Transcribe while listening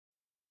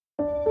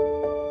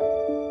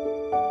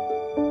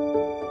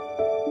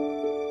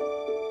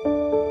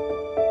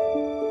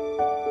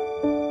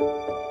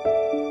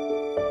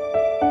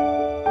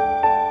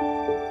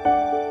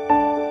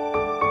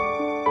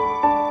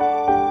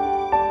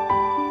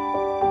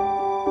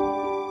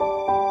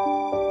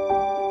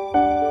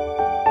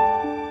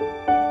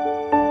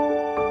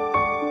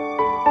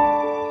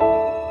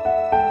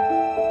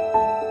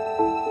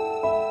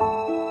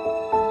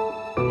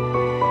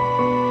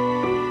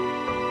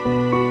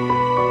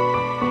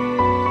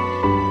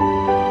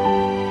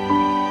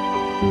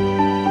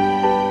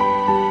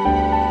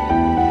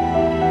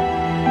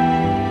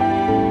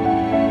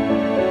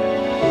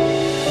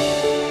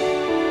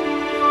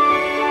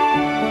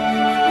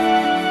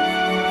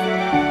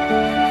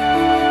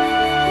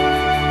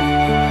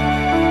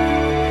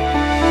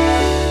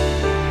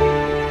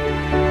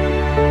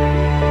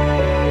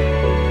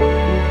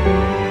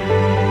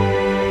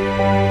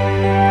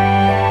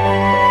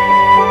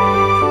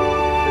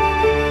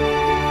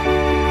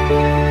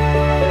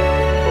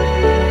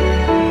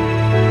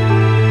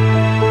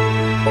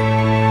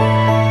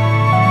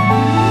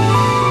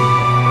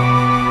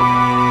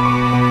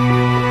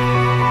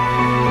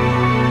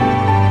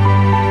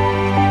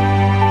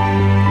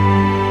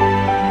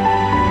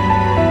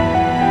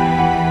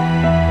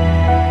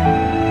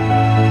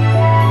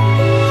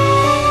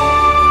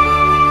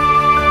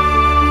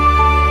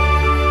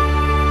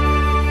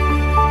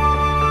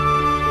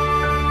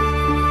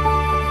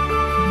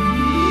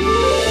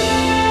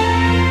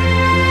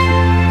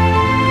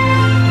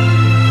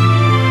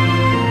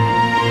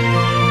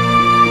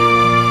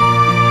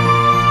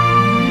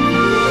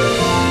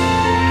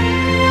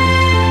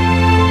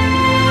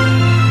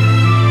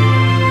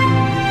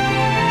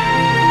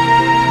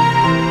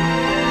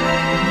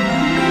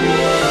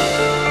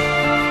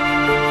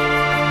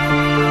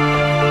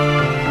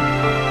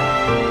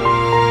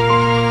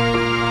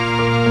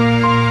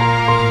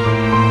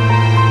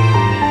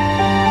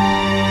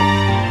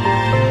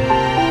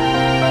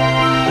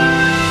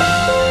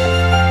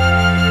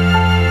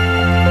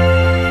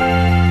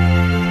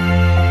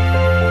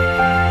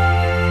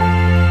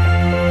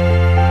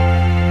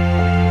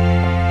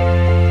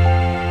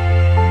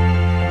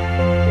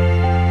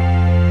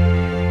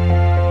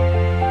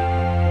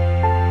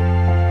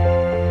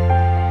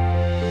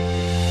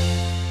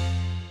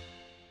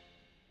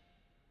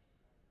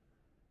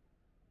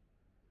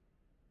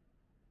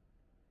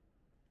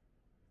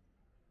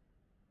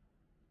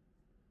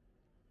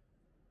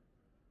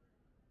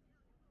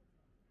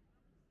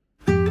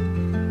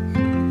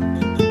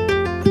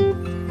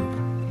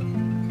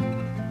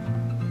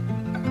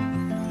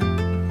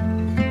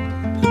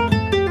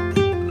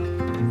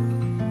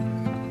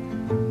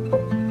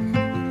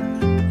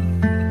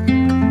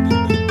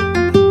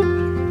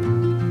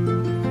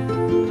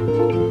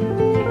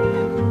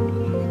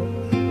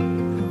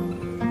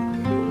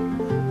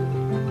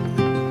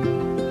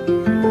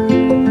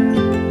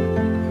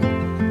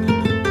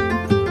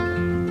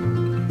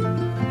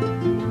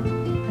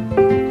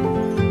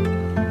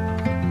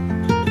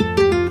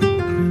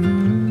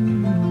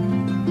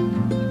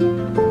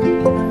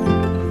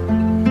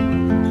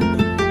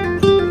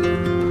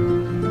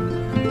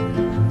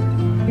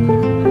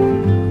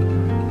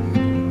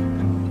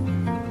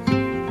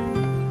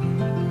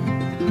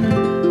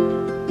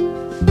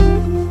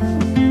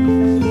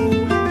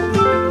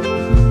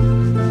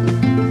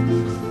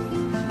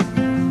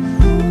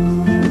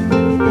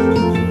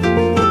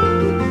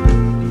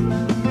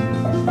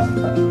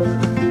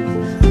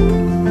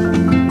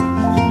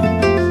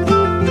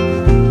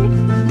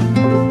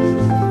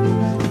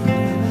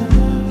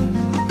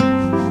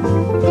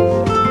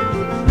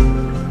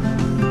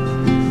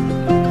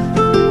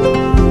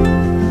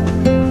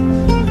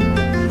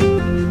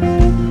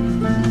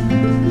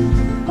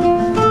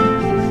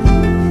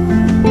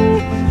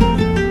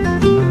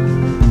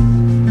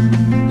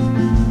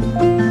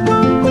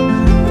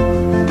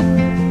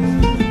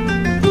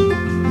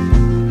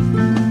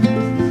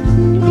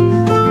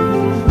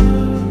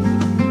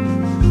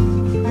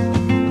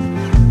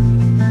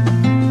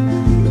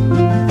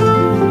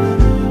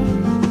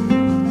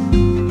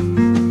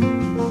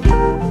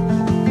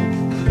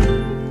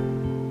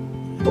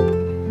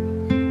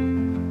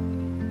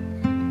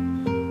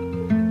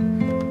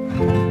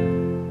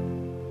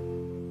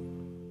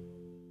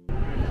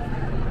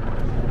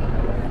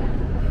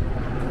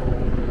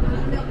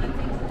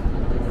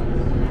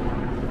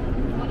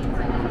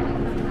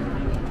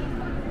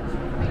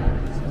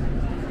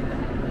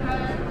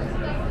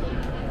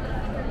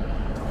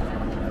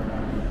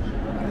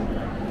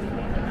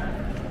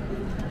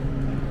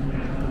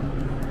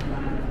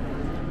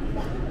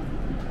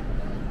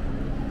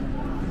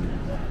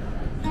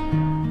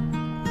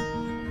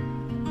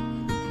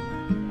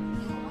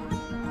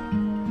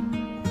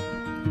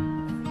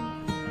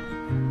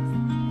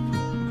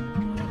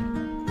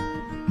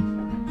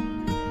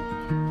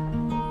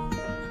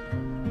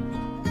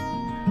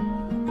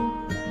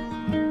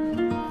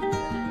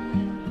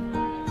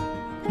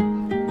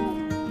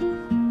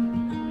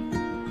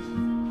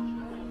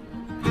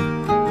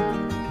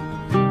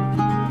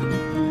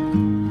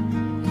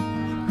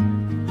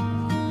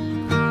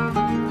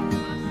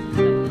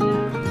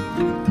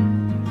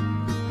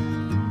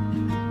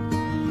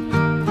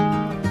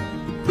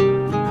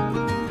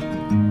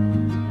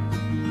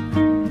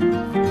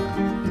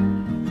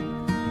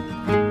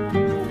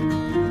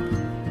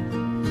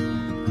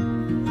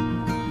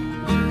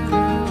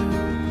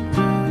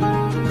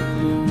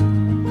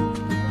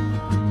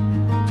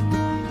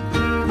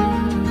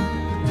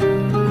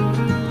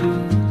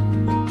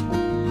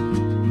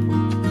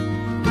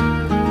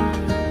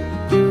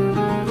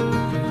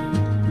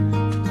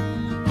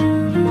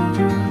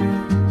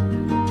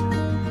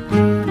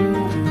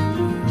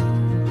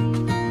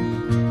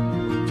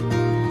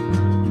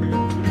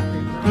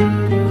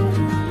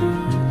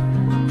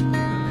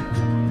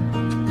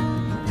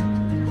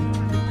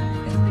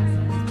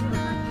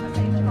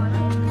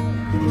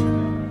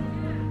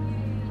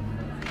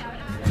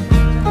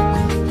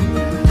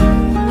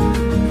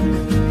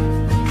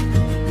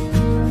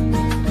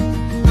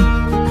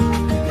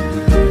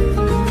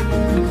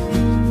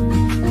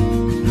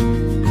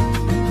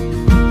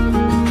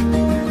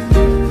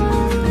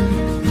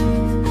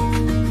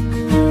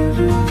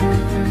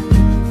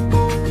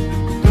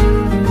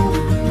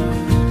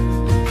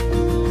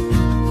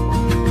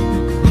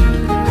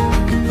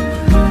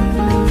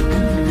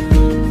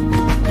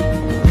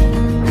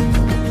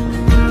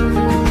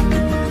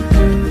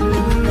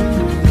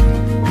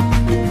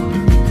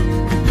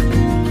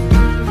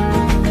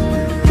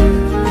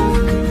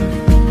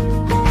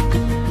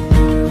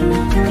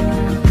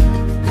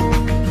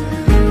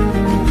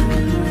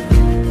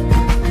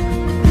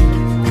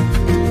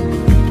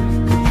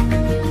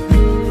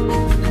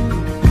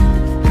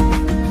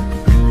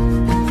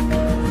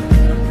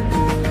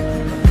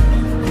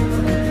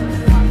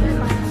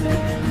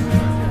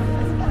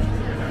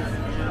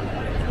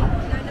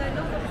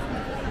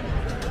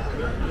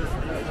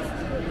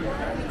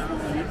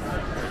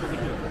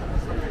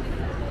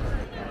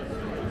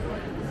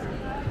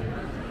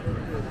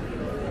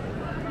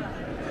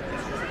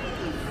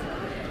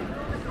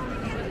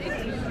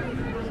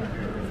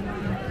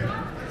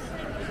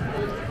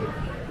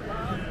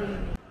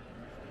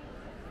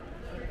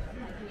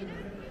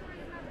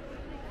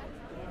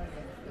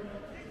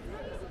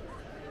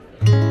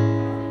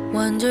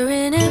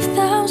Wondering if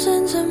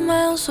thousands of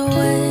miles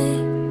away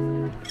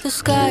the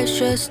sky's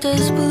just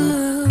as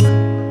blue.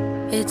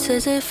 It's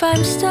as if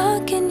I'm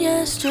stuck in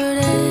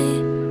yesterday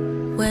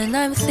when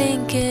I'm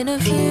thinking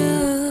of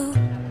you.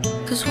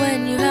 'Cause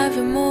when you have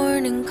your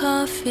morning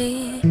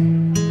coffee,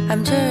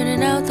 I'm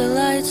turning out the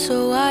lights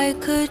so I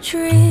could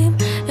dream.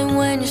 And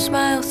when you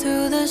smile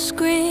through the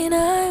screen,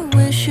 I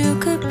wish you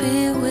could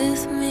be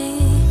with me.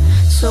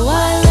 So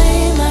I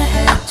lay my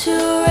head to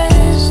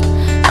rest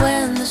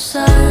when the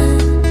sun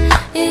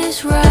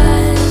is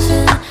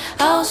rising.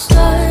 I'll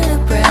start a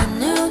brand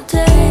new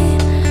day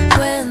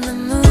when the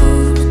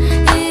moon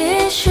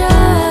is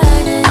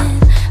shining.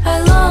 I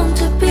long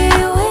to be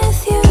with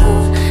you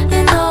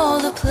in all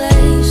the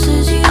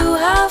places you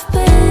have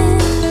been.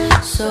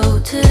 So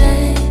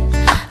today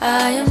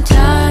I am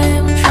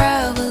time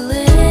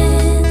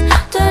traveling.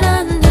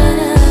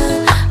 Da-dun-da-da.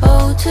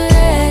 Oh,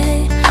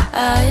 today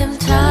I am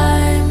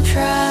time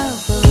traveling.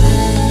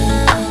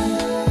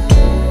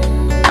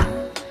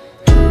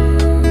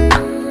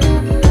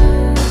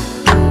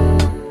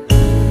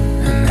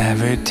 And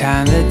every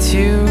time that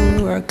you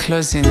are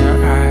closing your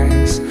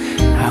eyes,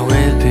 I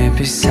will be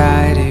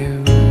beside you,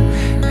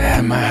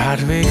 and my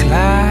heart will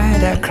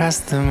glide across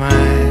the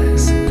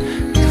miles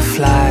to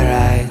fly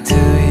right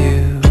to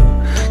you.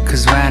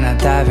 'Cause when I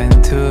dive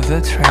into the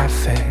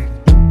traffic,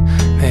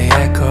 the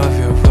echo of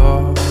your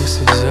voice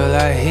is all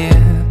I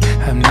hear.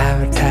 I'm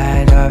never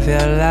tired of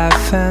your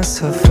laughing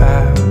so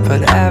far,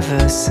 but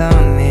ever so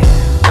near.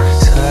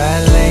 So I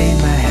lay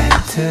my head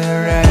to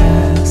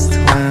rest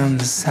when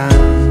the sun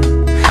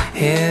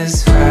is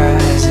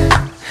rising.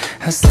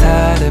 I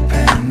start a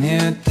brand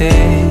new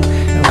day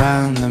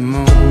when the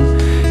moon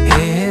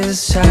is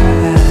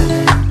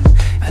shining.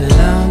 I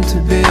long to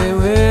be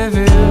with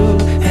you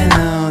in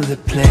all the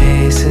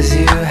places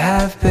you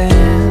have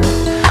been.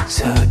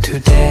 So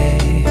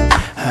today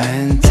I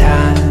am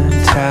time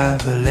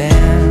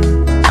traveling.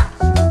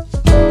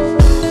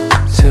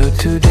 So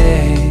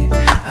today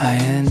I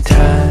am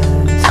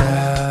time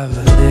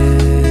traveling.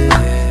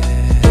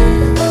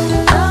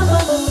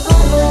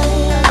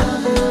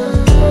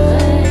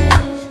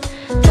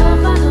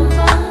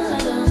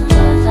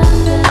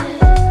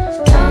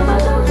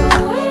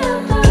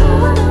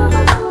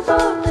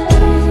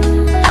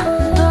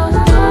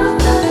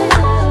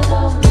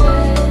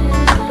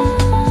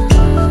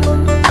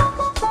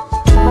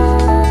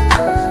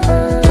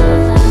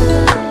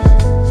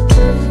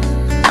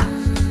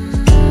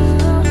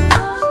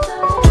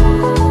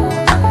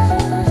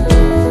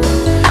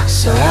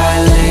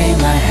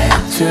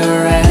 To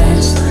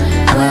rest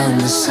when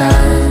the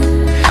sun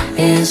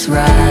is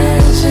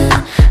rising.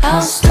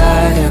 I'll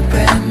start a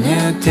brand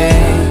new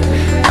day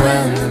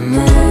when the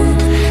moon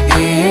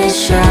is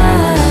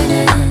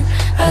shining.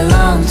 I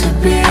long to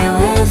be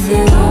with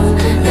you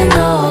in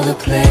all the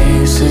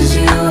places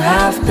you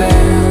have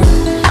been.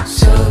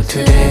 So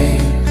today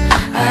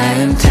I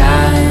am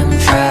time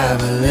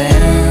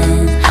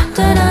traveling.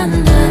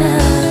 Da-da-da-da.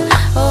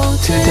 Oh,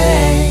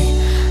 today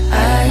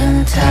I am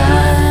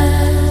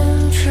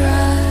time traveling.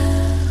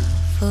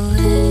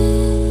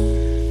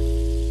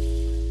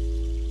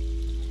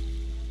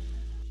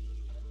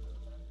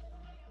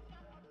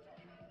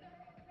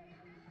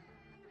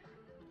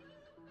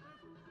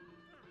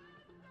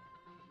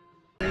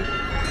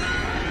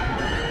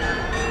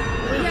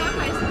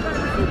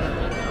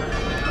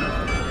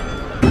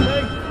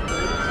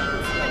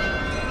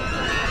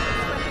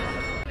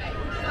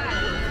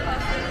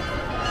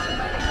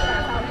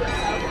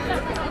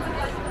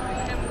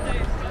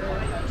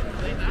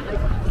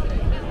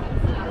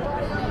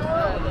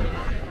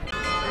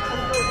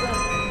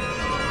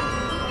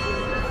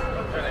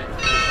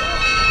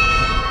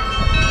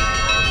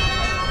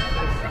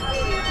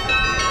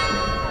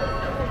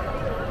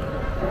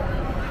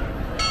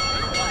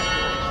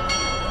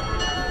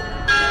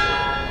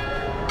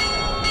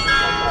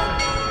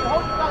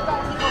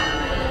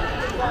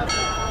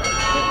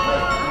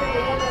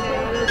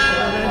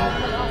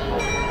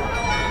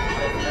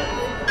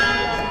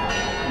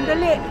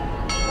 Dali.